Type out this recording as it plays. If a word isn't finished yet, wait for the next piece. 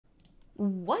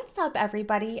What's up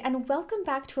everybody, and welcome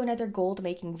back to another gold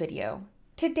making video.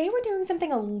 Today we're doing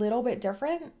something a little bit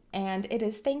different, and it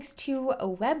is thanks to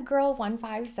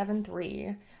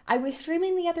webgirl1573. I was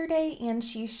streaming the other day and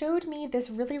she showed me this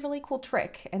really cool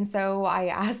trick, and so I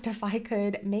asked if I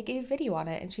could make a video on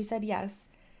it and she said yes.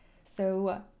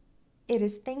 So it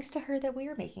is thanks to her that we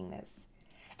are making this.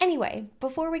 Anyway,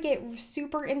 before we get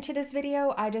super into this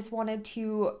video, I just wanted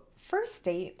to first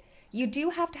state you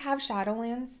do have to have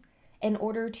Shadowlands in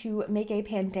order to make a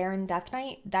Pandaren Death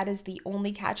Knight. That is the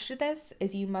only catch to this,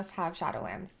 is you must have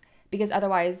Shadowlands. Because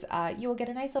otherwise, you will get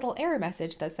a nice little error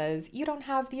message that says, you don't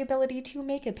have the ability to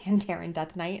make a Pandaren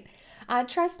Death Knight.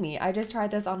 Trust me, I just tried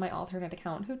this on my alternate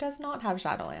account who does not have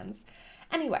Shadowlands.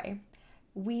 Anyway,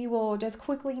 we will just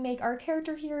quickly make our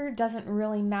character here. Doesn't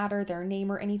really matter their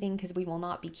name or anything because we will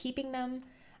not be keeping them.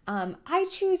 I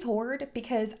choose Horde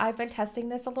because I've been testing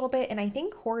this a little bit and I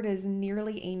think Horde is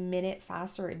nearly a minute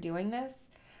faster at doing this.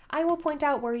 I will point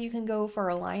out where you can go for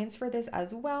Alliance for this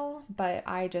as well, but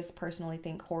I just personally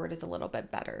think Horde is a little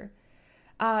bit better.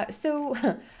 So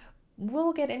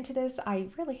we'll get into this. I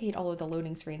really hate all of the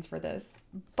loading screens for this,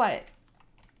 but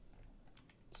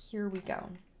here we go.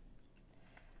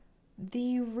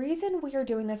 The reason we are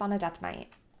doing this on a Death Knight,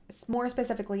 more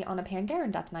specifically on a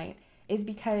Pandaren Death Knight, is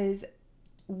because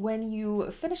when you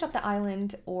finish up the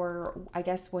island, or I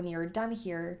guess when you're done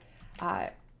here,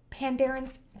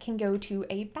 Pandarens can go to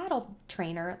a battle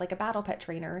trainer, like a battle pet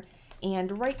trainer,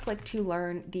 and right click to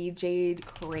learn the Jade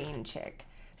Crane Chick.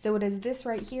 So it is this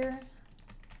right here.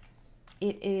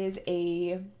 It is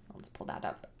a, let's pull that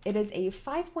up. It is a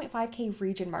 5.5k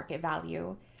region market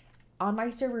value. On my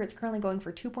server, it's currently going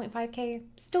for 2.5k,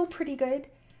 still pretty good.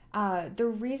 The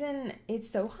reason it's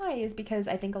so high is because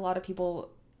I think a lot of people,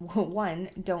 one,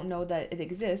 don't know that it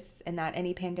exists and that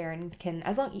any Pandaren can,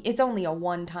 as long, it's only a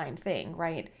one-time thing,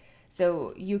 right?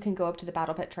 So you can go up to the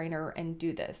battle pet trainer and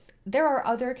do this. There are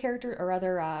other character or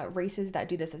other races that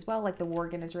do this as well, like the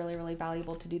Worgen is really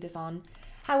valuable to do this on.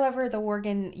 However, the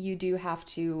Worgen, you do have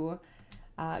to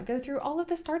go through all of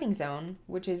the starting zone,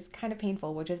 which is kind of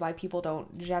painful, which is why people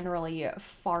don't generally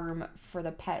farm for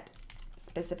the pet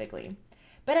specifically.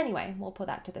 But anyway, we'll put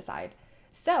that to the side.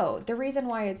 So the reason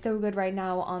why it's so good right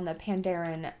now on the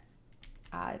Pandaren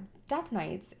Death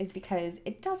Knights is because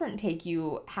it doesn't take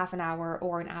you half an hour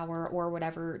or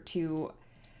whatever to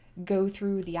go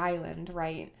through the island,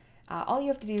 right? All you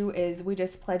have to do is we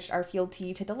just pledged our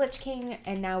fealty to the Lich King,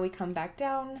 and now we come back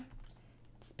down,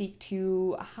 speak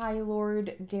to High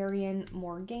Lord Darian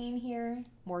Morgaine here.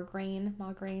 Morgaine.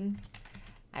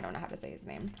 I don't know how to say his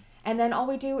name. And then all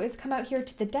we do is come out here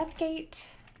to the Death Gate.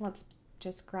 Let's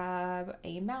just grab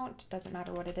a mount, doesn't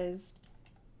matter what it is.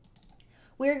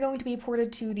 We're going to be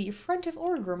ported to the front of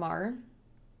Orgrimmar.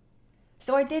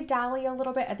 So I did dally a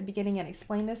little bit at the beginning and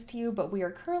explain this to you, but we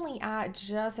are currently at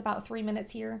just about 3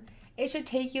 minutes here. It should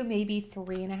take you maybe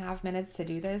 3.5 minutes to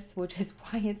do this, which is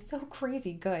why it's so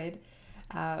crazy good.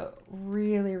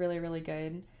 Really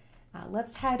good.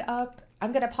 Let's head up.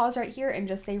 I'm gonna pause right here and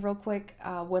just say real quick,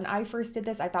 when I first did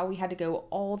this, I thought we had to go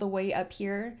all the way up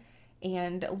here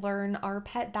and learn our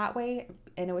pet that way,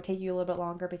 and it would take you a little bit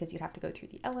longer because you'd have to go through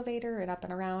the elevator and up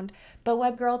and around. But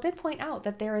WebGirl did point out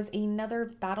that there is another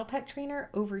battle pet trainer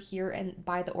over here and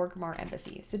by the Orgrimmar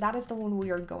embassy. So that is the one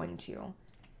we are going to.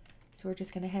 So we're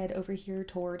just gonna head over here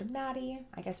toward Maddie.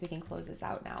 I guess we can close this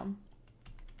out now.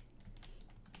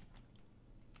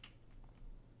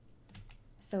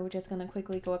 So we're just gonna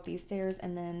quickly go up these stairs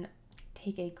and then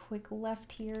take a quick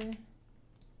left here.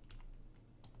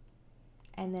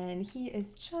 And then he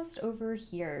is just over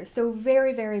here. So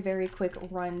very quick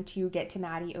run to get to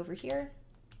Maddie over here.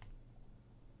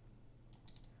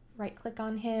 Right click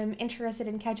on him. Interested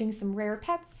in catching some rare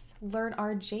pets? Learn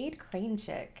our Jade Crane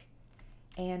Chick.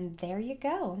 And there you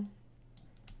go.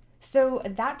 So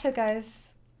that took us,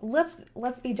 let's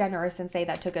be generous and say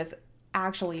that took us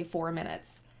actually 4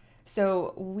 minutes.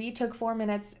 So we took 4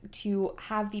 minutes to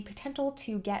have the potential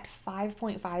to get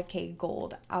 5.5k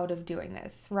gold out of doing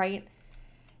this, right?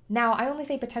 Now, I only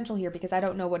say potential here because I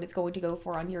don't know what it's going to go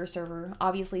for on your server.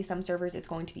 Obviously, some servers it's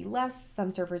going to be less,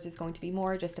 some servers it's going to be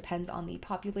more. It just depends on the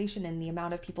population and the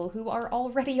amount of people who are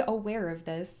already aware of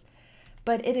this.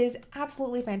 But it is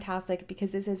absolutely fantastic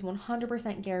because this is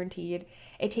 100% guaranteed.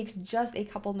 It takes just a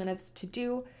couple minutes to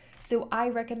do. So I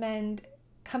recommend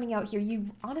coming out here.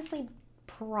 You honestly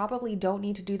probably don't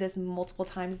need to do this multiple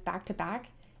times back to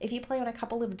back. If you play on a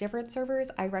couple of different servers,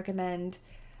 I recommend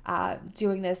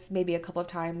doing this maybe a couple of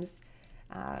times.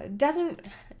 Doesn't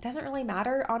really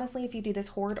matter, honestly, if you do this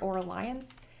Horde or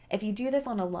Alliance. If you do this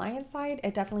on Alliance side,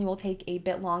 it definitely will take a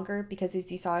bit longer because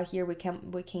as you saw here, we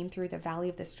came through the Valley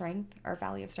of the Strength, or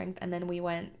Valley of Strength, and then we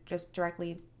went just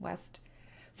directly west.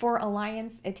 For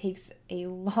Alliance, it takes a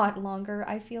lot longer,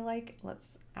 I feel like.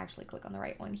 Let's actually click on the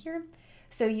right one here.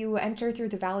 So you enter through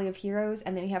the Valley of Heroes,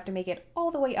 and then you have to make it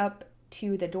all the way up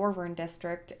to the Dorvern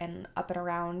district and up and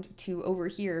around to over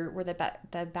here where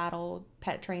the battle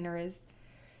pet trainer is.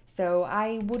 So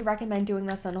I would recommend doing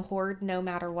this on a Horde no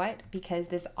matter what, because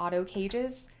this auto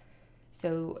cages,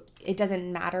 so it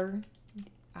doesn't matter.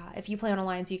 If you play on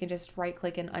Alliance, you can just right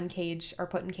click and uncage or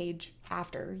put in cage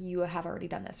after you have already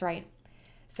done this, right?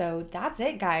 So that's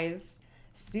it, guys.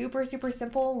 Super, super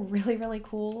simple, really, really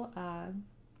cool.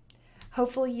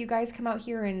 Hopefully you guys come out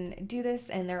here and do this,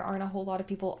 and there aren't a whole lot of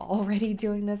people already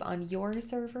doing this on your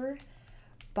server.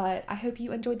 But I hope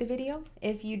you enjoyed the video.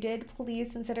 If you did,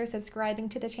 please consider subscribing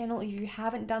to the channel if you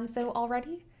haven't done so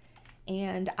already.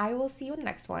 And I will see you in the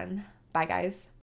next one. Bye, guys.